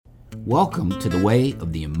Welcome to the Way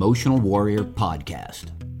of the Emotional Warrior podcast,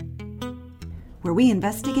 where we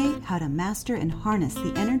investigate how to master and harness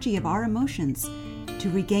the energy of our emotions to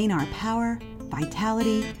regain our power,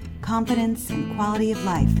 vitality, confidence, and quality of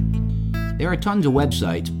life. There are tons of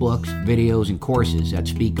websites, books, videos, and courses that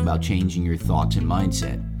speak about changing your thoughts and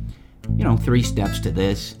mindset. 3 steps to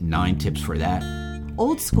this, 9 tips for that.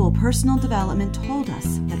 Old school personal development told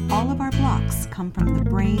us that all of our blocks come from the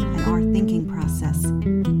brain and our thinking process.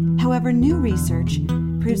 However, new research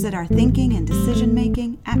proves that our thinking and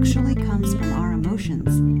decision-making actually comes from our emotions.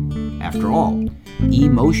 After all,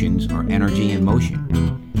 emotions are energy in motion.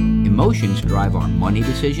 Emotions drive our money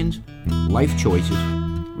decisions, life choices,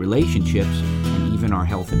 relationships, and even our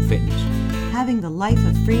health and fitness. Having the life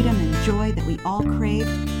of freedom and joy that we all crave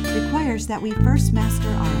requires that we first master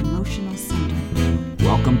our emotional center.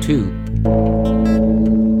 Welcome to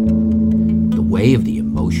the Way of the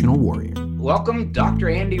Emotional Warrior. Welcome, Dr.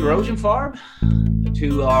 Andy Rosenfarb,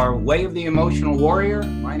 to our Way of the Emotional Warrior.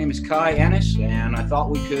 My name is Kai Ennis, and I thought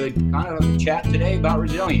we could kind of chat today about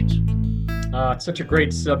resilience. It's such a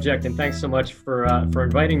great subject, and thanks so much for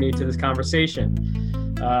inviting me to this conversation.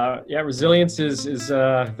 Resilience is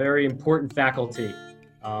a very important faculty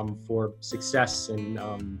for success in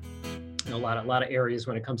a lot of areas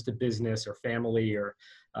when it comes to business or family or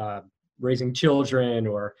raising children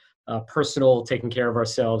or personal taking care of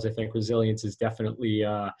ourselves. I think resilience is definitely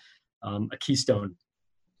a keystone.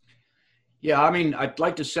 Yeah, I'd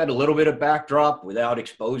like to set a little bit of backdrop without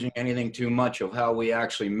exposing anything too much of how we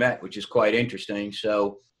actually met, which is quite interesting.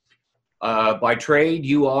 So by trade,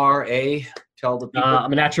 you are tell the people.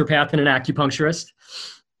 I'm a naturopath and an acupuncturist.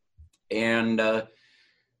 And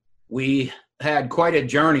we had quite a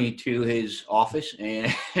journey to his office,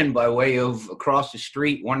 and by way of across the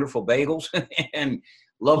street, wonderful bagels and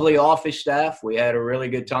lovely office staff. We had a really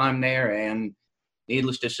good time there, and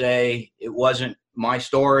needless to say, it wasn't my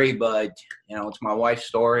story, but it's my wife's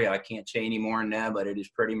story. I can't say any more than that, but it is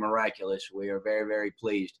pretty miraculous. We are very, very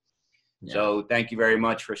pleased. Yeah. So thank you very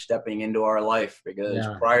much for stepping into our life, because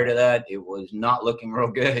prior to that, it was not looking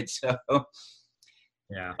real good. So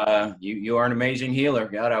you are an amazing healer.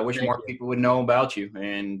 God, I wish more people would know about you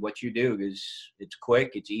and what you do, because it's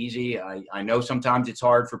quick, it's easy. I know sometimes it's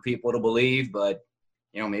hard for people to believe, but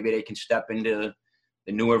maybe they can step into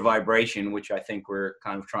the newer vibration, which I think we're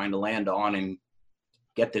kind of trying to land on, and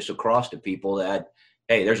get this across to people that,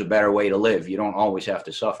 hey, there's a better way to live. You don't always have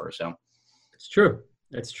to suffer. So it's true.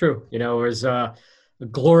 It's true. There's a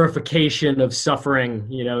glorification of suffering.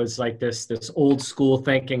 It's like this old school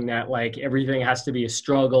thinking that like everything has to be a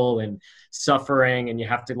struggle and suffering, and you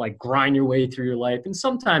have to like grind your way through your life. And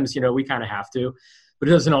sometimes, we kind of have to, but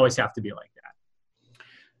it doesn't always have to be like that.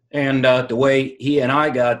 And the way he and I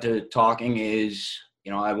got to talking is,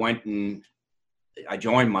 I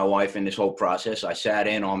joined my wife in this whole process. I sat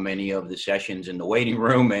in on many of the sessions in the waiting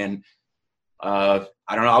room, and I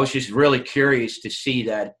don't know, I was just really curious to see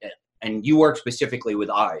that. And you work specifically with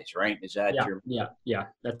eyes, right? Is that your? Yeah.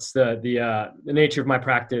 That's the nature of my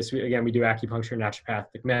practice. We do acupuncture and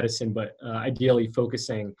naturopathic medicine, but ideally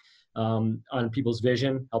focusing on people's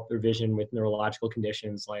vision, help their vision with neurological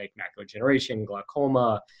conditions like macular degeneration,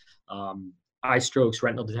 glaucoma, eye strokes,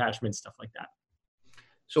 retinal detachment, stuff like that.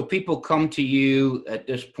 So people come to you at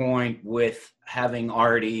this point with having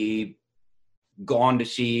already gone to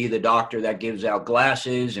see the doctor that gives out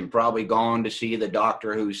glasses, and probably gone to see the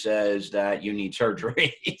doctor who says that you need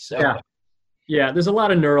surgery. Yeah. There's a lot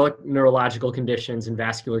of neurological conditions and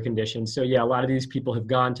vascular conditions. So a lot of these people have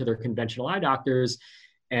gone to their conventional eye doctors,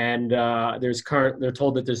 and they're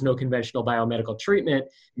told that there's no conventional biomedical treatment,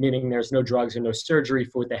 meaning there's no drugs or no surgery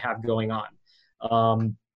for what they have going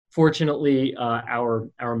on. Fortunately,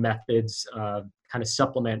 our methods kind of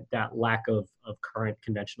supplement that lack of current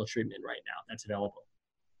conventional treatment right now that's available.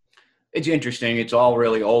 It's interesting. It's all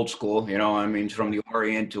really old school, it's from the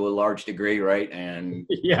Orient to a large degree, right? And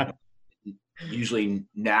usually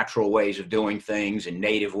natural ways of doing things and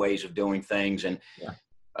native ways of doing things. And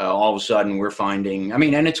all of a sudden we're finding,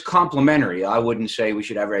 and it's complementary. I wouldn't say we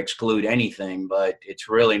should ever exclude anything, but it's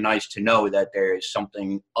really nice to know that there is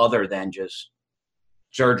something other than just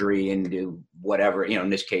surgery into whatever, in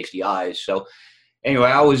this case, the eyes. So anyway,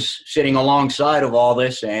 I was sitting alongside of all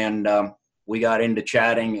this, and we got into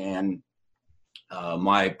chatting, and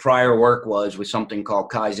my prior work was with something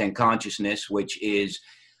called Kaizen Consciousness, which is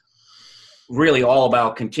really all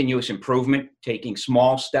about continuous improvement, taking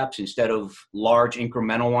small steps instead of large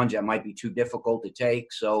incremental ones that might be too difficult to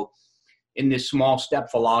take. So in this small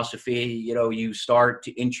step philosophy, you start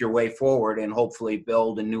to inch your way forward and hopefully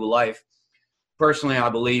build a new life. Personally, I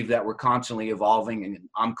believe that we're constantly evolving, and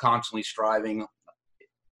I'm constantly striving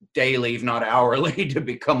daily, if not hourly, to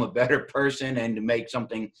become a better person and to make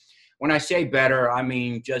something. When I say better, I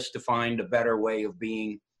mean just to find a better way of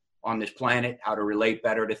being on this planet, how to relate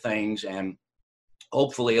better to things, and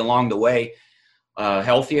hopefully along the way,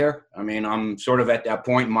 healthier. I mean, I'm sort of at that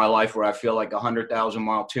point in my life where I feel like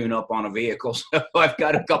 100,000-mile tune-up on a vehicle. So I've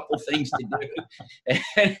got a couple things to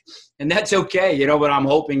do, and that's okay, you know. But I'm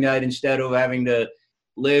hoping that instead of having to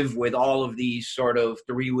live with all of these sort of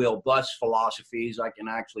three-wheel bus philosophies, I can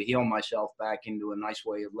actually heal myself back into a nice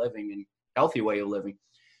way of living and healthy way of living.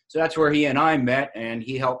 So that's where he and I met, and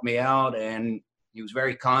he helped me out, and he was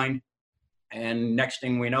very kind. And next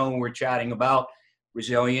thing we know, we're chatting about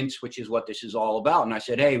resilience, which is what this is all about. And I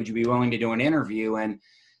said, hey, would you be willing to do an interview? And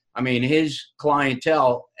I mean, his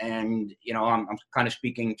clientele, and, you know, I'm kind of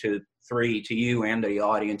speaking to you and the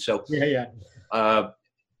audience. So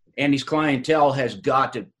Andy's clientele has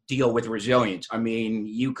got to deal with resilience. I mean,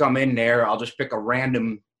 you come in there, I'll just pick a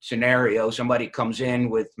random scenario. Somebody comes in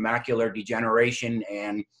with macular degeneration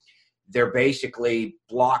and they're basically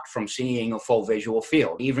blocked from seeing a full visual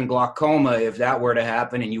field. Even glaucoma, if that were to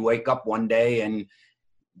happen and you wake up one day and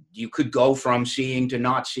you could go from seeing to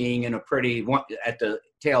not seeing in a pretty, at the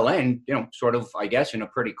tail end, you know, sort of, I guess, in a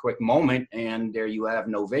pretty quick moment, and there you have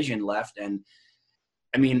no vision left. And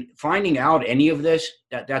I mean, finding out any of this,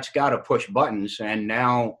 that's got to push buttons. And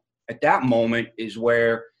now at that moment is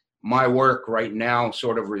where my work right now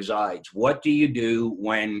sort of resides. What do you do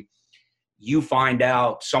when you find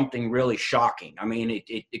out something really shocking? I mean,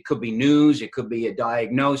 it could be news, it could be a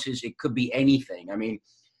diagnosis, it could be anything. I mean,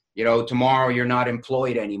 you know, tomorrow you're not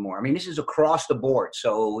employed anymore. I mean, this is across the board.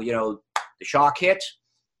 So, you know, the shock hits,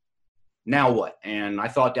 now what? And I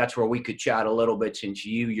thought that's where we could chat a little bit, since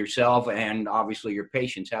you yourself and obviously your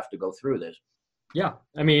patients have to go through this. Yeah.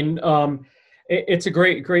 I mean, it's a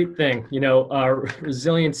great thing. You know,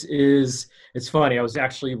 resilience is, it's funny. I was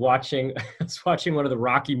actually watching one of the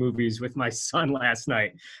Rocky movies with my son last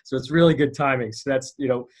night. So it's really good timing. So that's, you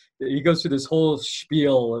know, he goes through this whole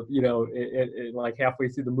spiel of, you know, like halfway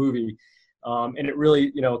through the movie. And it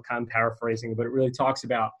really, you know, kind of paraphrasing, but it really talks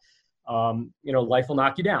about, you know, life will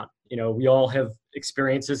knock you down. You know, we all have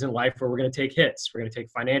experiences in life where we're going to take hits. We're going to take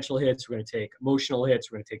financial hits. We're going to take emotional hits.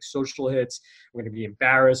 We're going to take social hits. We're going to be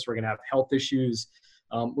embarrassed. We're going to have health issues.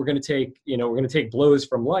 We're going to take blows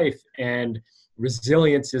from life. And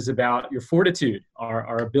resilience is about your fortitude,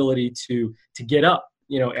 our ability to get up,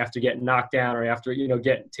 you know, after getting knocked down, or after, you know,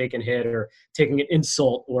 getting taken hit, or taking an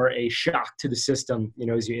insult or a shock to the system, you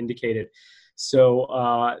know, as you indicated.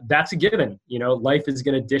 So that's a given. You know, life is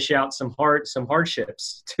going to dish out some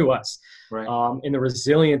hardships to us. Right. And the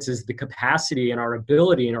resilience is the capacity and our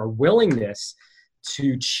ability and our willingness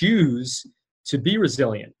to choose to be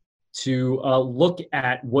resilient, to look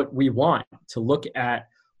at what we want, to look at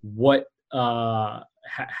what how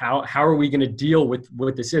are we going to deal with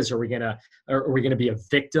what this is? Are we going to be a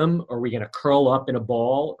victim? Are we going to curl up in a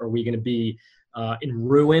ball? Are we going to be in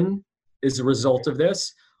ruin as a result of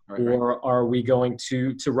this? Or are we going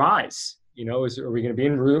to rise? You know, are we going to be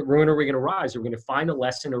in ruin, or are we going to rise? Are we going to find a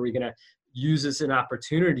lesson? Or are we going to use this as an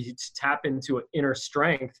opportunity to tap into an inner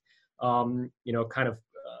strength, you know, kind of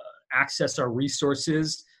access our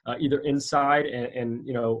resources, either inside and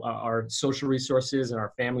you know, our social resources and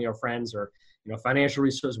our family, our friends, or, you know, financial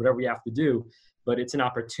resources, whatever we have to do. But it's an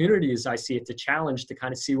opportunity, as I see it, to challenge, to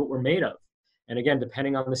kind of see what we're made of. And again,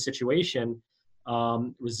 depending on the situation,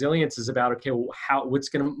 resilience is about, okay, well,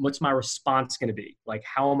 what's my response going to be? Like,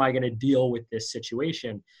 how am I going to deal with this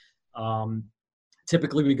situation?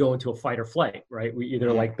 Typically we go into a fight or flight, right? We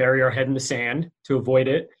either like bury our head in the sand to avoid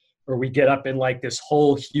it, or we get up in like this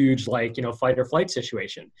whole huge, like, you know, fight or flight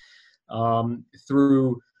situation.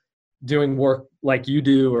 Through doing work like you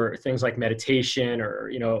do, or things like meditation, or,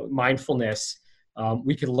 you know, mindfulness,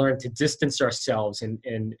 we can learn to distance ourselves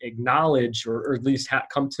and acknowledge, or at least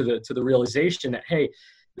come to the realization that, hey,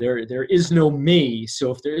 there is no me.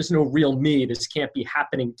 So if there is no real me, this can't be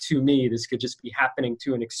happening to me. This could just be happening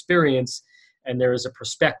to an experience, and there is a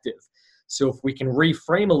perspective. So if we can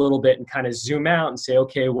reframe a little bit and kind of zoom out and say,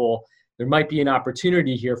 okay, well, there might be an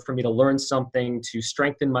opportunity here for me to learn something, to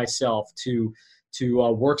strengthen myself, to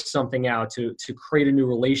work something out, to create a new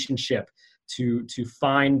relationship, to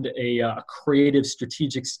find a creative,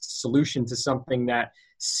 strategic solution to something that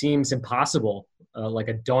seems impossible, like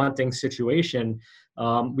a daunting situation.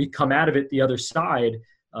 We come out of it the other side,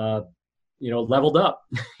 you know, leveled up,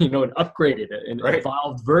 you know, and upgraded, an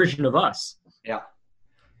evolved version of us. Yeah.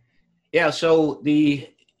 Yeah. So you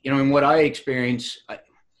know, in what I experience,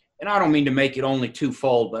 and I don't mean to make it only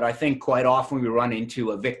twofold, but I think quite often we run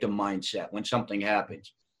into a victim mindset when something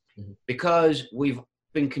happens, because we've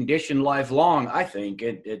been conditioned lifelong, I think,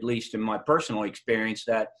 at least in my personal experience,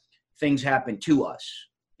 that things happen to us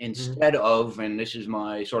instead of, and this is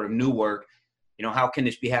my sort of new work, how can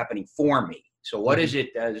this be happening for me? So what is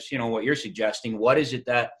it, as what you're suggesting, what is it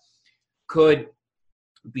that could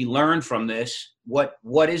be learned from this?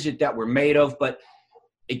 What is it that we're made of? But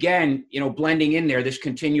again, blending in there, this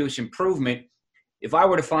continuous improvement. If I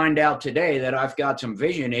were to find out today that I've got some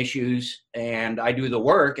vision issues and I do the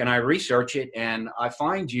work and I research it and I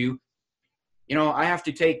find you, I have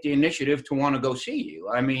to take the initiative to want to go see you.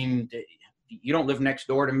 I mean, you don't live next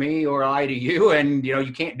door to me or I to you, and,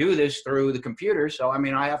 you can't do this through the computer. So, I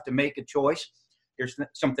mean, I have to make a choice. There's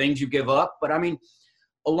some things you give up, but I mean,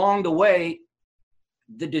 along the way,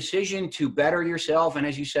 the decision to better yourself and,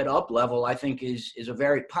 as you said, up level, I think is a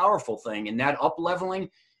very powerful thing. And that up leveling,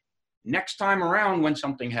 next time around when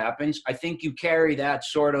something happens, I think you carry that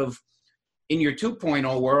sort of, in your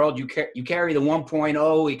 2.0 world, you carry the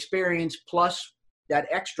 1.0 experience plus that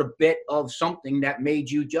extra bit of something that made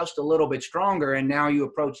you just a little bit stronger. And now you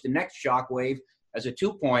approach the next shockwave as a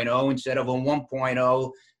 2.0 instead of a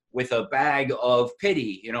 1.0 with a bag of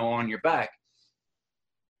pity, on your back.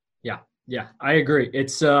 Yeah, I agree.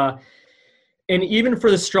 It's, and even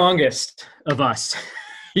for the strongest of us,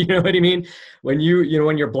 you know what I mean? When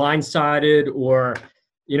when you're blindsided or,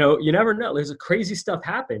 you never know. There's crazy stuff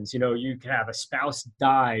happens. You can have a spouse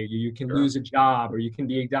die, you can lose a job, or you can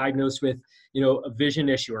be diagnosed with, a vision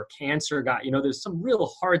issue or cancer. There's some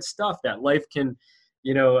real hard stuff that life can,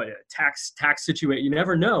 tax situation. You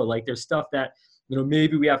never know. Like there's stuff that,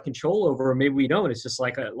 maybe we have control over, or maybe we don't. It's just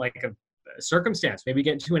like a circumstance. Maybe you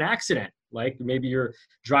get into an accident. Like maybe you're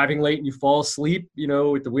driving late and you fall asleep,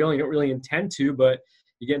 with the wheel, and you don't really intend to, but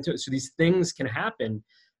you get into it. So these things can happen.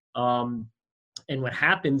 And what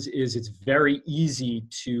happens is it's very easy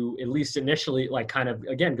to, at least initially, like kind of,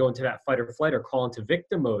 again, go into that fight or flight or crawl into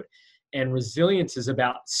victim mode. And resilience is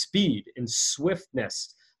about speed and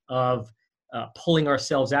swiftness of pulling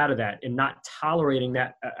ourselves out of that and not tolerating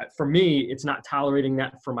that. For me, it's not tolerating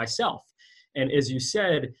that for myself. And as you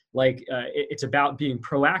said, like it's about being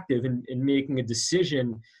proactive and making a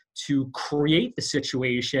decision to create the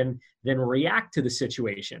situation, then react to the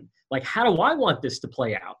situation. Like, how do I want this to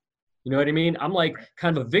play out? You know what I mean? I'm like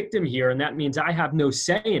kind of a victim here, and that means I have no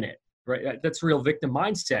say in it, right? That's real victim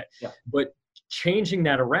mindset. Yeah. But changing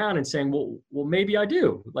that around and saying, well, maybe I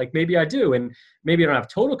do. Like, maybe I do. And maybe I don't have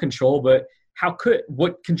total control, but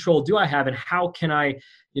what control do I have? And how can I,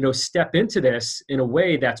 step into this in a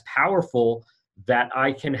way that's powerful, that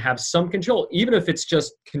I can have some control, even if it's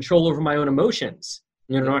just control over my own emotions,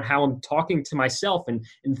 how I'm talking to myself and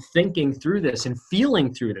thinking through this and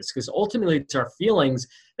feeling through this. Because ultimately it's our feelings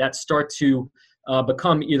that start to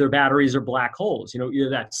become either batteries or black holes, either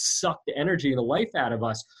that suck the energy and the life out of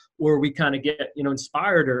us, or we kind of get,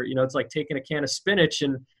 inspired, or, it's like taking a can of spinach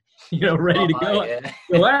and, ready to go at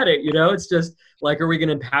it. It's just like, are we going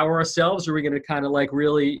to empower ourselves? Or are we going to kind of like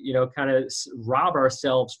really, kind of rob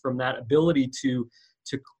ourselves from that ability to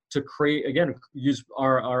create, again, use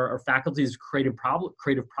our faculties of creative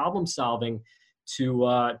problem solving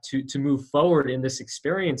to move forward in this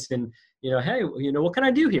experience. And, hey, what can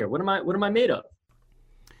I do here? What am I made of?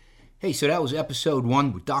 Hey, so that was episode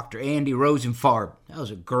 1 with Dr. Andy Rosenfarb. That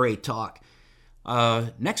was a great talk.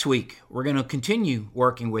 Next week, we're going to continue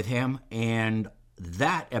working with him, and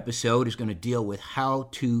that episode is going to deal with how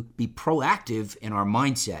to be proactive in our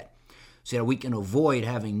mindset so that we can avoid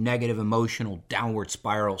having negative emotional downward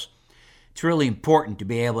spirals. It's really important to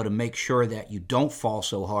be able to make sure that you don't fall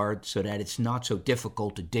so hard so that it's not so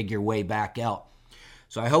difficult to dig your way back out.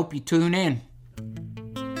 So I hope you tune in.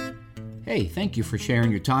 Hey, thank you for sharing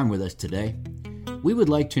your time with us today. We would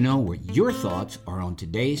like to know what your thoughts are on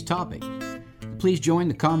today's topic. Please join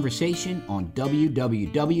the conversation on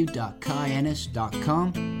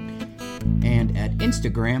www.kaiennis.com and at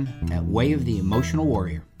Instagram at Way of the Emotional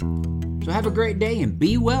Warrior. So have a great day and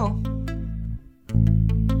be well.